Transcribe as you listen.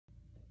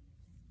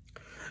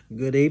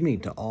Good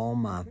evening to all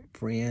my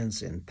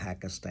friends in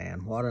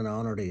Pakistan. What an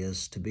honor it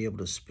is to be able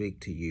to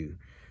speak to you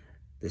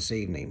this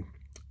evening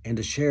and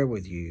to share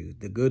with you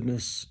the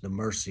goodness, the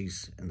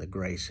mercies, and the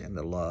grace and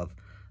the love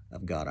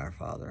of God our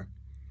Father.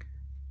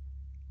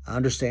 I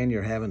understand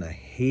you're having a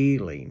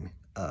healing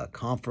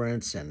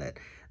conference and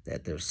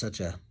that there's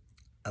such a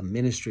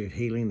ministry of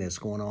healing that's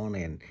going on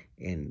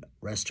in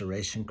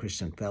Restoration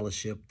Christian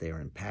Fellowship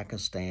there in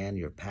Pakistan.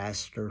 Your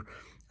pastor,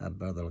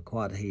 Brother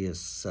Laquat, he is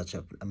such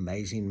an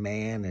amazing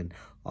man and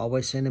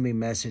always sending me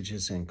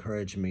messages and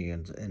encourage me,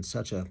 and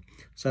such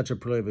a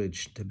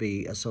privilege to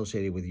be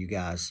associated with you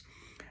guys.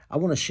 I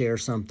want to share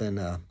something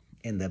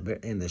in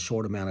the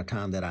short amount of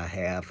time that I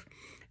have.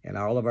 And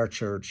all of our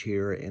church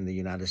here in the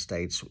United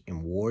States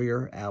in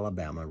Warrior,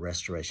 Alabama,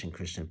 Restoration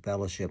Christian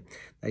Fellowship,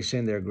 they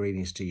send their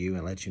greetings to you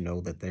and let you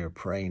know that they are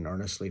praying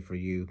earnestly for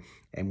you,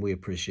 and we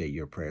appreciate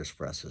your prayers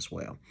for us as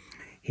well.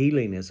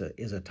 Healing is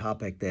a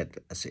topic that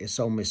is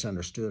so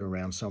misunderstood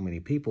around so many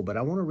people, but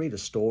I want to read a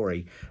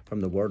story from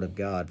the Word of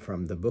God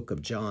from the book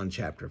of John,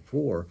 chapter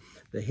 4,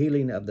 the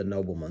healing of the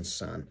nobleman's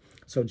son.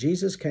 So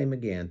Jesus came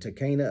again to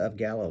Cana of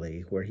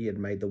Galilee, where he had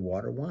made the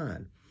water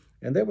wine.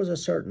 And there was a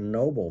certain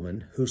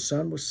nobleman whose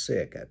son was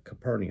sick at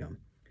Capernaum.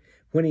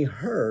 When he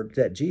heard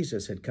that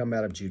Jesus had come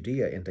out of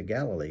Judea into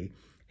Galilee,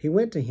 he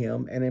went to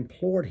him and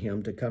implored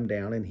him to come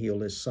down and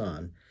heal his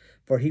son,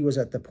 for he was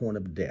at the point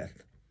of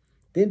death.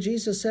 Then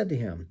Jesus said to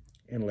him,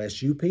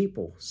 "Unless you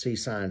people see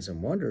signs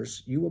and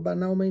wonders, you will by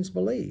no means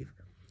believe."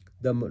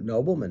 The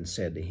nobleman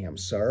said to him,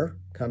 "Sir,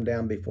 come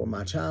down before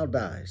my child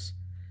dies."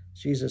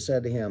 Jesus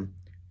said to him,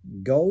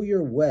 "Go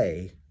your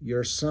way,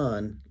 your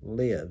son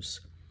lives."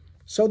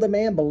 So the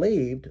man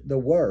believed the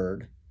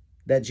word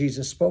that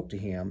Jesus spoke to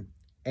him,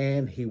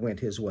 and he went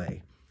his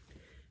way.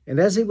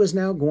 And as he was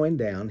now going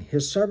down,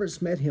 his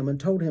servants met him and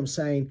told him,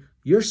 saying,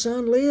 "Your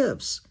son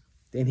lives."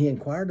 Then he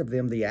inquired of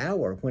them the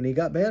hour when he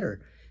got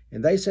better.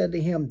 And they said to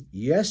him,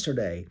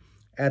 "Yesterday,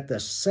 at the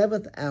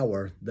 7th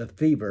hour, the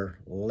fever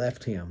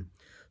left him."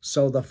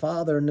 So the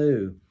father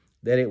knew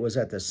that it was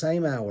at the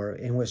same hour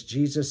in which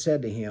Jesus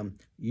said to him,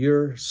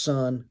 "Your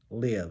son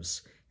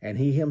lives." And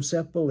he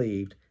himself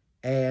believed,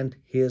 and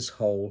his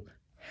whole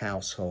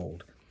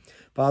household.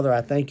 Father, I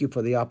thank you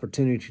for the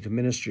opportunity to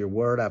minister your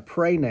word. I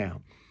pray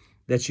now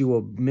that you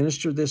will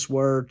minister this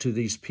word to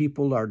these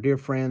people, our dear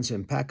friends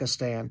in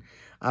Pakistan.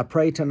 I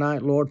pray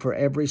tonight, Lord, for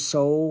every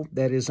soul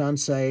that is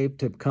unsaved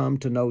to come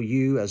to know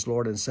you as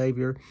Lord and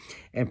Savior,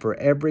 and for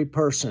every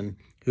person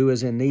who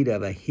is in need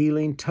of a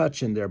healing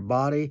touch in their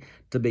body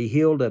to be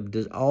healed of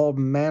all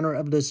manner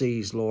of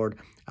disease, Lord.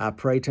 I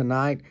pray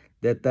tonight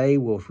that they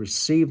will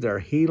receive their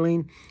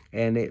healing.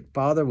 And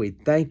Father, we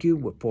thank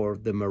you for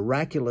the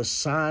miraculous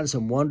signs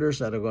and wonders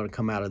that are going to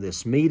come out of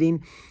this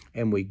meeting.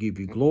 And we give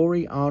you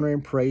glory, honor,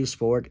 and praise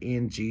for it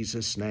in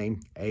Jesus' name.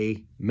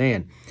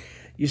 Amen.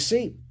 You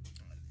see,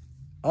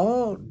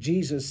 all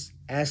Jesus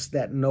asked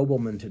that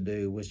nobleman to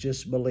do was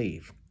just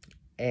believe.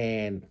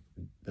 And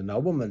the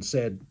nobleman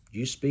said,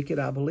 "You speak it,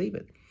 I believe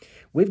it."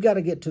 We've got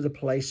to get to the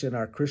place in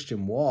our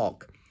Christian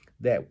walk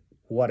that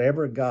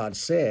whatever God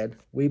said,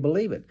 we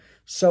believe it.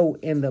 So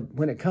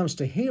when it comes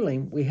to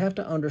healing, we have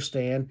to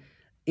understand,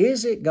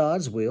 is it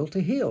God's will to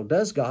heal?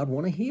 Does God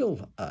want to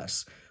heal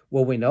us?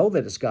 Well, we know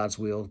that it's God's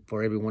will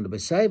for everyone to be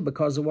saved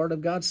because the Word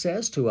of God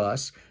says to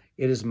us,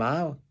 "It is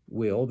my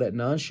will that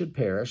none should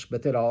perish,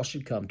 but that all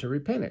should come to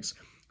repentance."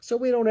 So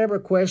we don't ever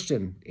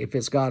question if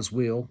it's God's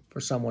will for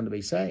someone to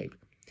be saved.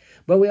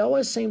 But we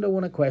always seem to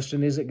want to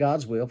question, is it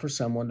God's will for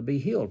someone to be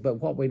healed?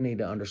 But what we need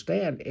to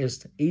understand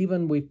is,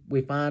 even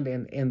we find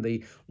in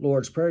the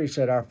Lord's Prayer, he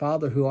said, "Our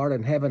Father who art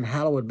in heaven,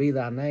 hallowed be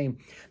thy name.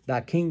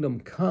 Thy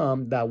kingdom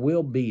come, thy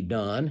will be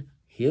done,"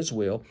 his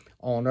will,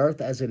 "on earth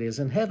as it is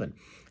in heaven."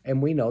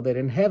 And we know that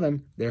in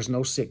heaven, there's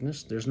no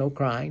sickness, there's no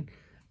crying,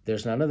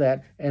 there's none of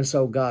that. And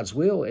so God's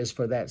will is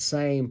for that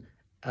same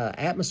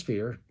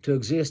atmosphere to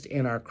exist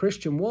in our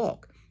Christian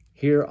walk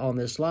here on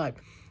this life.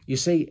 You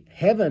see,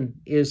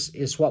 heaven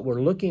is what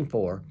we're looking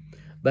for,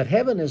 but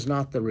heaven is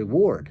not the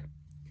reward.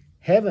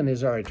 Heaven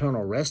is our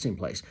eternal resting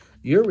place.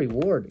 Your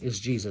reward is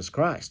Jesus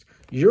Christ.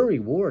 Your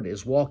reward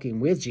is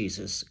walking with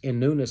Jesus in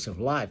newness of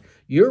life.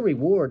 Your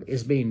reward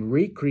is being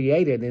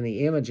recreated in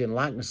the image and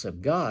likeness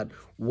of God,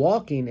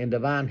 walking in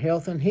divine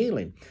health and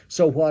healing.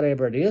 So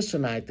whatever it is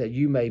tonight that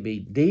you may be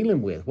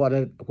dealing with,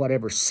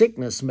 whatever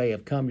sickness may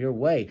have come your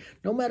way,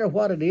 no matter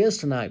what it is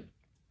tonight,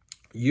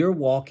 you're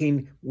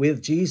walking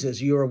with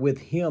Jesus. You are with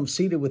him,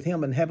 seated with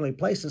him in heavenly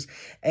places.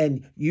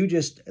 And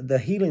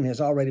the healing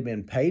has already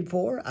been paid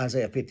for.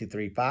 Isaiah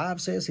 53:5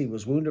 says he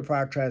was wounded for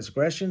our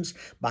transgressions.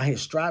 By his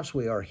stripes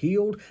we are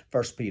healed.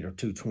 1 Peter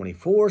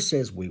 2:24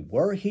 says we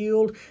were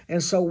healed.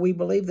 And so we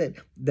believe that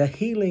the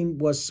healing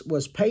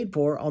was paid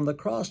for on the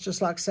cross,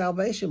 just like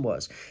salvation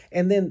was.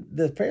 And then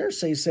the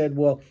Pharisees said,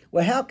 well,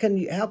 how can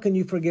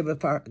you forgive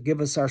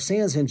us our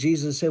sins? And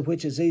Jesus said,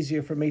 which is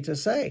easier for me to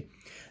say?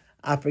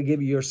 I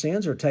forgive you your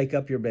sins, or take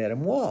up your bed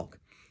and walk.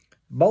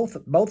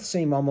 Both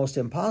seem almost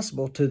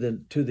impossible to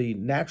the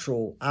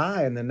natural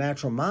eye and the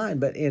natural mind,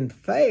 but in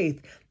faith,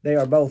 they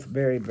are both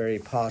very, very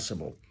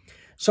possible.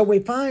 So we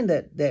find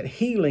that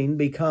healing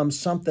becomes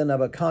something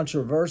of a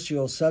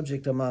controversial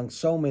subject among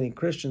so many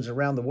Christians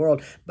around the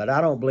world, but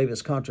I don't believe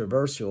it's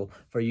controversial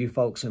for you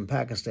folks in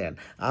Pakistan.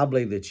 I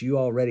believe that you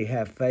already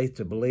have faith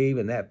to believe,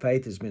 and that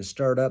faith has been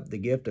stirred up. The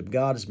gift of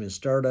God has been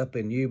stirred up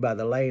in you by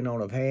the laying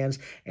on of hands,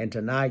 and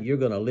tonight you're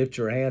going to lift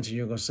your hands and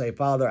you're going to say,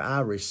 Father,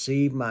 I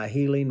receive my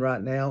healing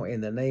right now in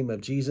the name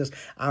of Jesus.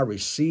 I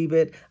receive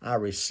it,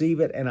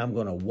 and I'm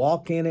going to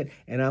walk in it,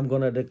 and I'm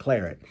going to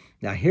declare it.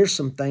 Now, here's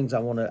some things I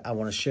want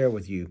to share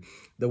with you.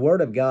 The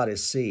Word of God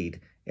is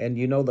seed, and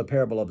you know the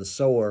parable of the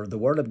sower. The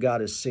Word of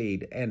God is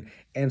seed,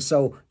 and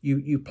so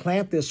you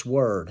plant this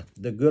Word,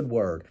 the good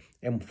Word.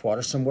 And what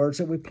are some words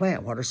that we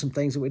plant? What are some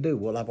things that we do?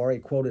 Well, I've already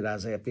quoted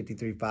Isaiah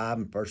 53:5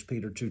 and 1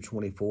 Peter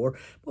 2:24.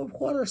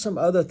 But what are some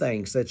other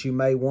things that you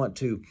may want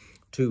to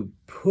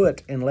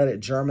put and let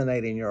it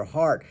germinate in your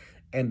heart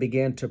and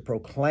begin to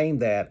proclaim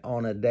that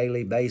on a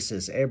daily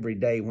basis, every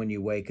day when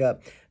you wake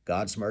up?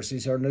 God's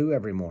mercies are new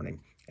every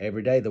morning.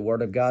 Every day, the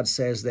Word of God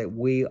says that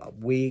we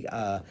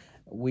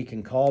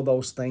can call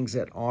those things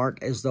that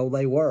aren't as though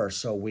they were.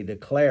 So we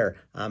declare,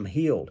 I'm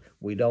healed.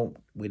 We don't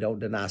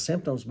deny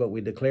symptoms, but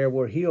we declare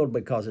we're healed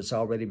because it's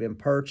already been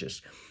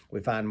purchased. We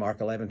find Mark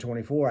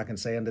 11:24, I can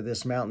say unto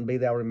this mountain, be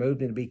thou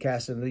removed and be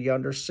cast into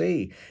yonder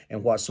sea.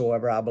 And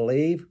whatsoever I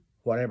believe,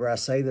 whatever I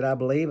say that I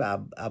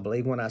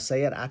believe when I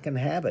say it, I can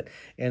have it.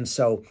 And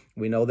so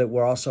we know that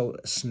we're also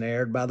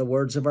snared by the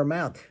words of our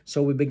mouth.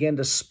 So we begin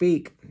to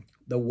speak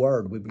the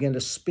Word. We begin to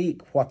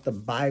speak what the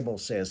Bible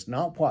says,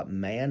 not what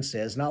man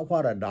says, not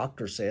what a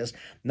doctor says,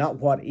 not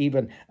what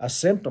even a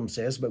symptom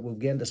says, but we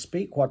begin to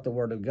speak what the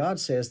Word of God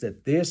says,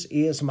 that this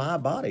is my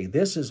body.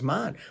 This is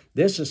mine.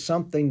 This is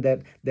something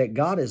that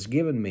God has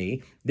given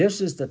me. This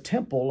is the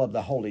temple of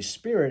the Holy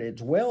Spirit. It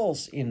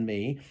dwells in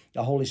me.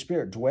 The Holy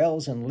Spirit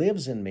dwells and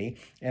lives in me.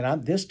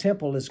 And this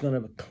temple is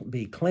going to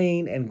be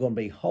clean and going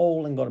to be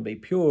whole and going to be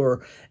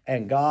pure.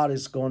 And God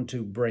is going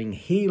to bring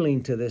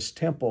healing to this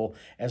temple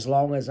as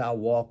long as I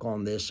walk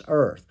on this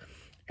earth.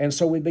 And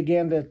so we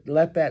begin to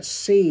let that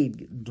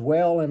seed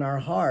dwell in our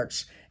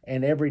hearts.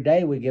 And every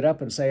day we get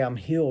up and say, I'm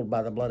healed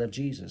by the blood of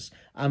Jesus.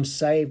 I'm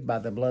saved by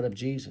the blood of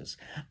Jesus.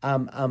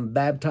 I'm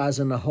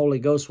baptized in the Holy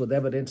Ghost with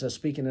evidence of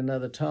speaking in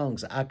other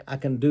tongues. I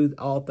can do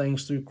all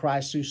things through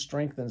Christ who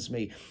strengthens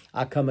me.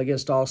 I come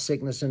against all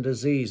sickness and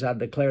disease. I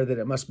declare that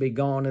it must be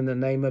gone in the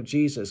name of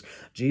Jesus.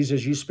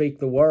 Jesus, you speak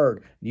the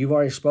word. You've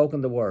already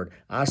spoken the word.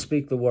 I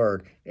speak the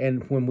word.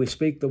 And when we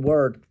speak the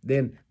word,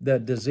 then the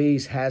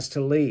disease has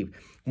to leave.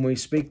 When we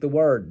speak the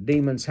word,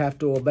 demons have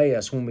to obey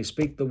us. When we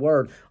speak the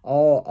word,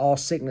 all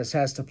sickness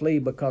has to flee,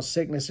 because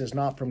sickness is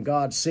not from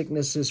God.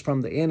 Sickness is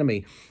from the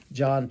enemy.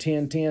 John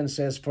 10:10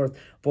 says, For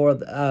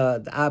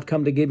I've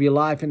come to give you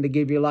life and to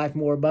give you life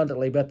more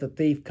abundantly, but the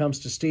thief comes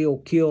to steal,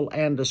 kill,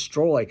 and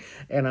destroy.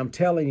 And I'm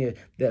telling you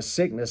that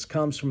sickness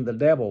comes from the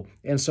devil.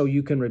 And so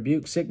you can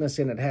rebuke sickness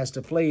and it has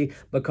to flee,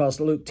 because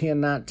Luke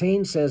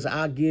 10:19 says,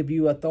 I give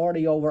you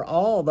authority over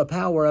all the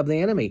power of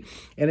the enemy.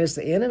 And it's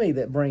the enemy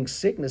that brings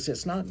sickness.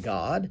 It's not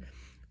God.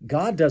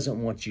 God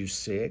doesn't want you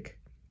sick.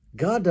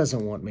 God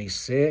doesn't want me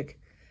sick.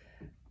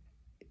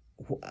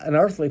 An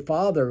earthly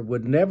father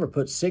would never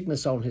put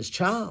sickness on his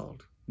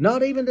child,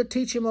 not even to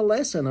teach him a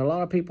lesson. A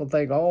lot of people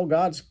think, oh,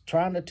 God's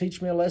trying to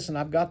teach me a lesson.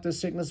 I've got this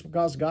sickness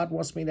because God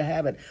wants me to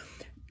have it.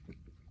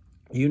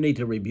 You need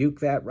to rebuke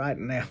that right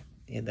now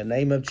in the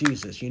name of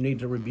Jesus. You need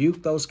to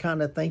rebuke those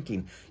kind of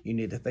thinking. You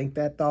need to think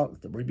that thought,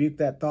 rebuke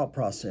that thought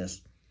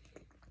process.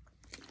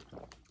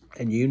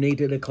 And you need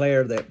to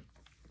declare that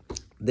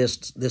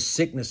this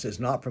sickness is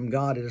not from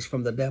God, it is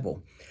from the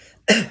devil.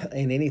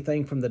 And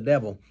anything from the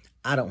devil,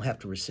 I don't have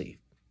to receive.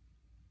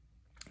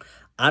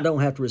 I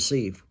don't have to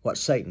receive what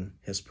Satan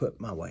has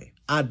put my way.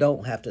 I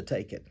don't have to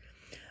take it.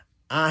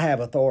 I have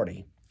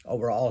authority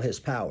over all his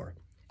power.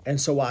 And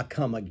so I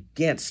come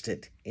against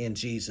it in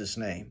Jesus'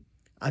 name.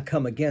 I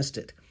come against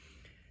it.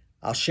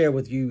 I'll share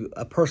with you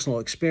a personal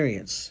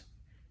experience.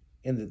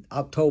 In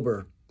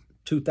October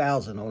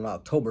 2000, on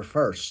October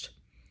 1st,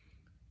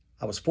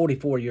 I was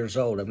 44 years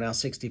old. I'm now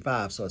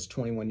 65, so it's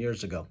 21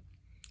 years ago.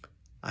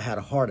 I had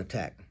a heart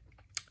attack.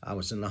 I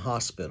was in the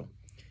hospital,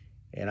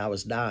 and I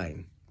was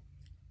dying,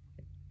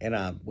 and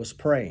I was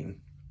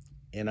praying,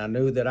 and I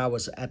knew that I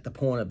was at the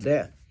point of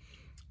death,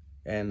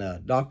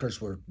 and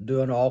doctors were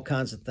doing all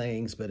kinds of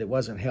things, but it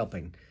wasn't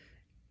helping.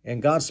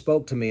 And God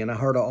spoke to me, and I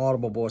heard an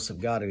audible voice of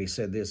God, and he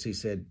said this. He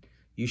said,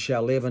 you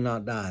shall live and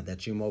not die,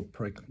 that you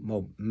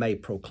may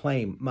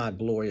proclaim my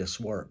glorious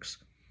works.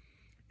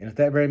 And at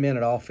that very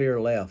minute, all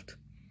fear left.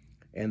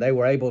 And they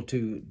were able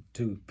to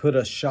put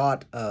a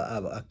shot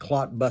of a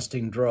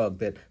clot-busting drug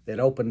that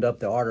opened up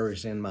the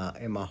arteries in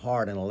my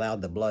heart and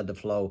allowed the blood to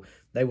flow.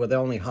 They were the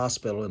only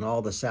hospital in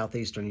all the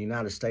southeastern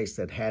United States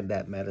that had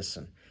that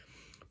medicine.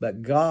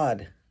 But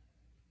God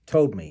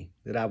told me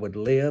that I would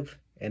live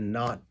and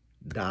not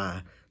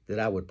die, that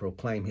I would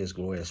proclaim his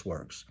glorious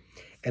works.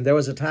 And there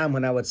was a time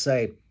when I would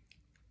say,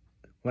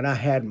 when I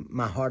had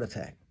my heart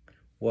attack,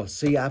 well,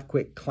 see, I've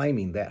quit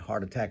claiming that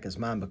heart attack as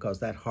mine, because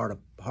that heart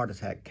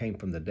attack came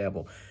from the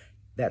devil.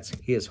 That's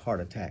his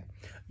heart attack.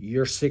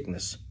 Your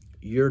sickness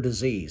your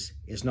disease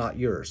is not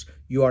yours.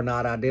 You are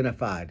not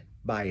identified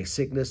by a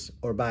sickness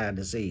or by a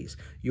disease.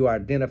 You are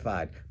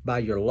identified by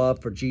your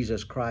love for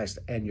Jesus Christ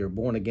and your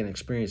born-again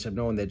experience of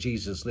knowing that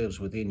Jesus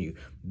lives within you.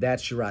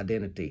 That's your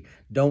identity.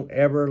 Don't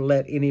ever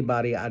let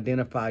anybody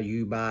identify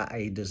you by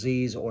a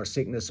disease or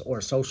sickness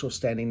or social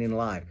standing in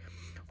life.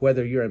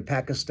 Whether you're in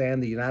Pakistan,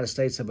 the United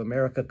States of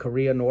America,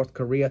 Korea, North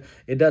Korea,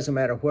 it doesn't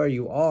matter where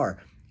you are.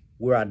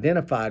 We're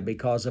identified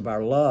because of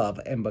our love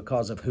and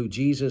because of who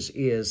Jesus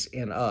is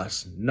in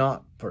us,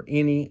 not for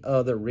any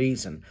other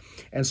reason.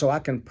 And so I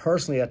can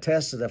personally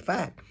attest to the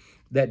fact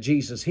that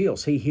Jesus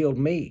heals. He healed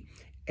me.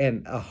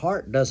 And a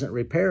heart doesn't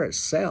repair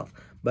itself.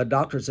 But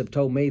doctors have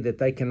told me that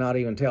they cannot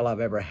even tell I've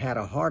ever had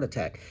a heart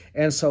attack.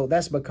 And so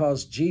that's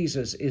because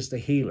Jesus is the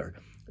healer.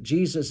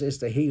 Jesus is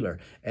the healer.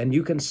 And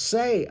you can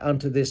say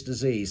unto this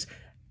disease,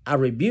 I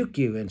rebuke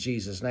you in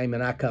Jesus' name,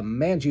 and I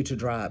command you to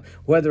dry up,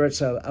 whether it's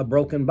a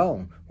broken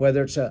bone,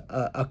 whether it's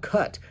a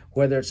cut,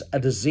 whether it's a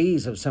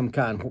disease of some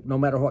kind, no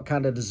matter what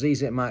kind of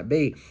disease it might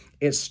be,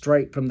 it's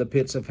straight from the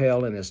pits of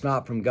hell, and it's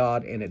not from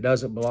God, and it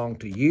doesn't belong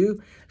to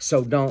you,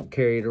 so don't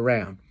carry it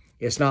around.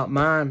 It's not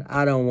mine,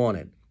 I don't want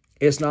it.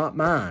 It's not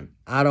mine,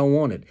 I don't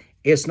want it.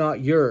 It's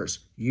not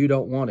yours, you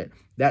don't want it.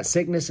 That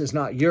sickness is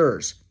not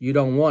yours, you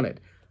don't want it.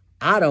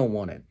 I don't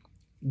want it.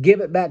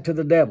 Give it back to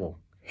the devil.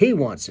 He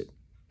wants it.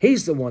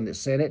 He's the one that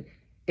sent it.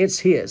 It's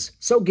his.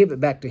 So give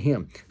it back to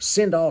him.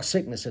 Send all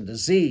sickness and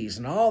disease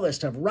and all that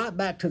stuff right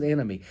back to the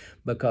enemy,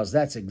 because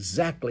that's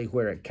exactly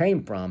where it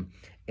came from,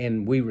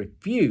 and we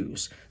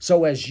refuse.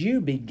 So as you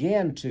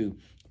begin to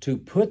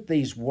put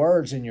these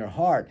words in your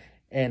heart,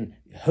 and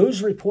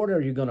whose report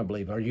are you going to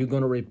believe? Are you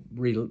going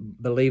to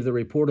believe the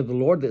report of the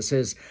Lord that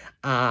says,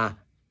 I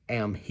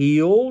am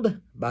healed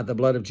by the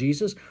blood of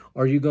Jesus?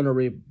 Or are you going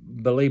to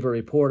believe a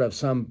report of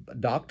some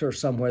doctor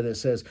somewhere that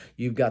says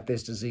you've got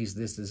this disease,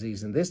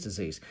 and this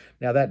disease?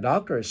 Now, that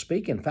doctor is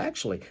speaking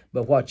factually,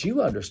 but what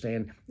you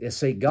understand is,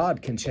 see,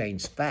 God can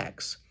change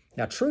facts.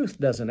 Now, truth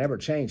doesn't ever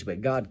change,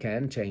 but God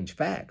can change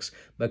facts,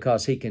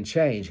 because he can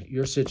change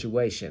your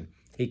situation.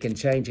 He can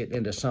change it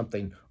into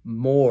something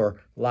more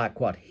like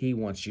what he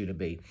wants you to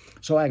be.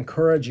 So I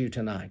encourage you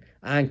tonight.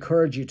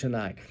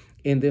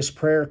 In this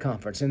prayer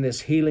conference, in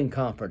this healing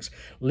conference,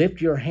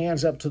 lift your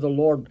hands up to the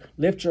Lord.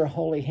 Lift your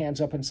holy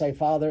hands up and say,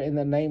 Father, in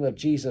the name of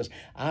Jesus,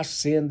 I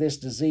send this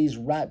disease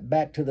right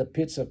back to the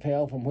pits of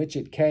hell from which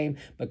it came,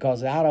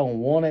 because I don't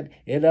want it.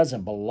 It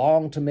doesn't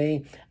belong to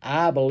me.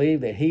 I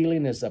believe that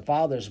healing is the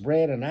Father's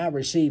bread, and I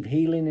receive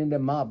healing into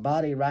my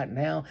body right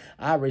now.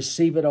 I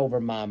receive it over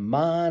my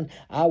mind.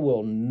 I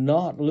will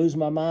not lose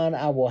my mind.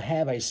 I will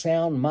have a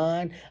sound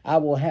mind. I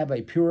will have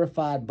a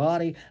purified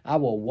body. I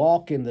will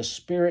walk in the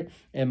Spirit,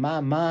 and my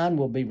mind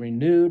will be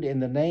renewed in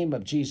the name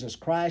of Jesus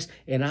Christ,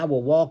 and I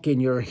will walk in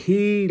your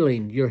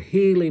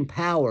healing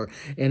power,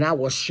 and I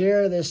will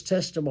share this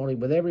testimony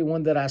with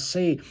everyone that I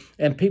see,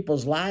 and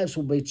people's lives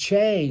will be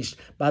changed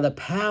by the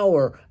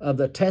power of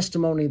the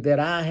testimony that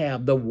I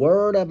have, the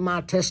word of my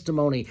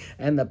testimony,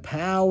 and the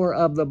power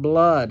of the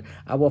blood.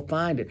 I will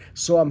find it.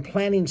 So I'm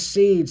planting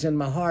seeds in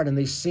my heart, and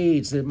these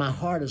seeds, that my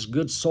heart is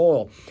good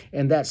soil,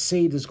 and that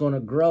seed is going to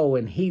grow,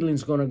 and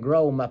healing's going to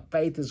grow, my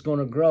faith is going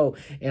to grow,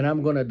 and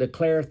I'm going to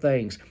declare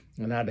things.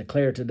 And I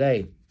declare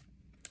today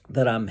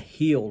that I'm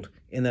healed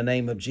in the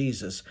name of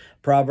Jesus.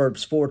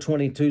 Proverbs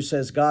 4:22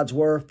 says, God's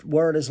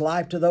word is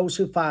life to those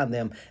who find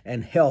them,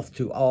 and health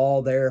to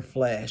all their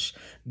flesh.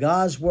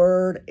 God's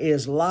word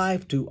is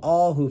life to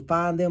all who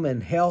find them,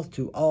 and health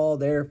to all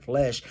their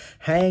flesh.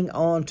 Hang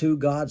on to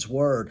God's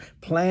word.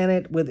 Plant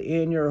it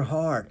within your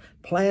heart.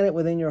 Plant it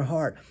within your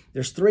heart.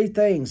 There's three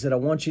things that I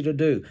want you to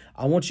do.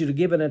 I want you to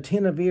give an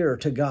attentive ear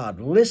to God.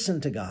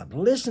 Listen to God.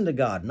 Listen to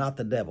God, not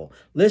the devil.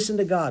 Listen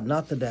to God,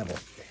 not the devil.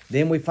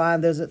 Then we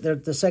find there's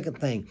the second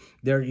thing.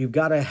 There, you've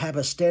got to have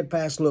a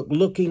steadfast look,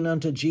 looking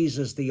unto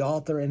Jesus, the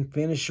author and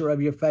finisher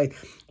of your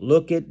faith.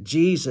 Look at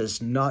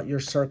Jesus, not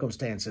your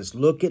circumstances.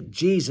 Look at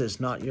Jesus,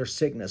 not your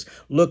sickness.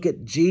 Look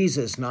at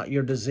Jesus, not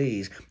your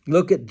disease.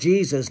 Look at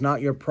Jesus,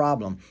 not your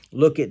problem.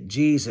 Look at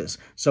Jesus.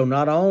 So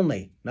not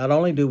only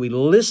do we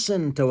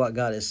listen to what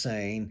God is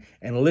saying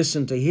and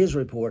listen to his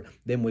report,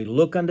 then we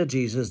look unto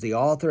Jesus, the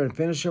author and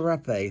finisher of our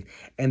faith,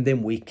 and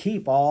then we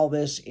keep all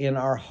this in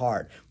our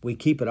heart. We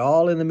keep it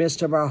all in the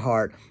midst of our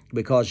heart,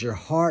 because your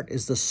heart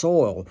is the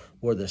soil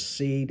where the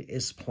seed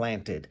is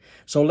planted.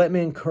 So let me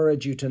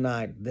encourage you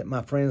tonight, that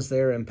my friends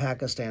there in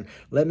Pakistan,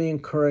 let me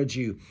encourage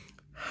you,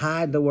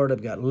 hide the word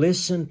of God.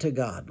 Listen to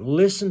God.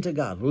 Listen to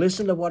God.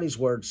 Listen to what his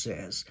word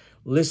says.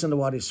 Listen to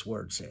what his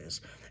word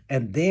says.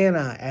 And then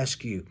I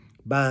ask you,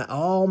 by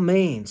all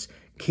means,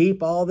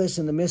 keep all this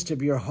in the midst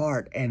of your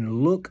heart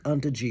and look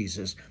unto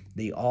Jesus,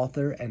 the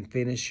author and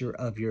finisher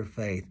of your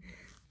faith.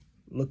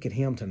 Look at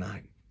him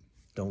tonight.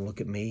 Don't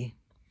look at me.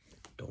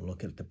 Don't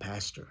look at the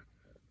pastor.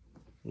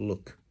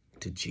 Look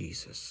to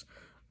Jesus.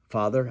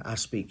 Father, I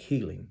speak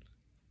healing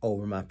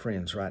over my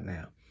friends right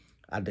now.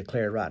 I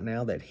declare right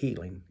now that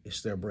healing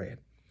is their bread.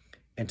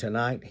 And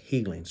tonight,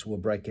 healings will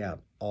break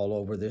out all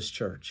over this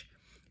church.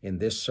 In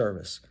this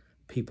service,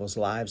 people's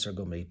lives are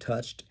going to be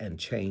touched and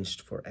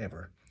changed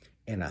forever.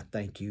 And I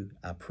thank you,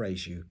 I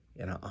praise you,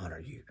 and I honor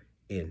you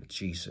in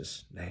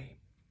Jesus' name.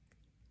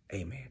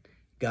 Amen.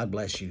 God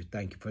bless you.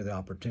 Thank you for the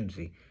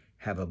opportunity.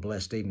 Have a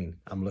blessed evening.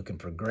 I'm looking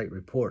for great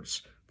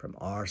reports from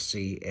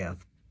RCF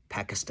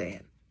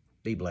Pakistan.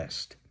 Be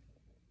blessed.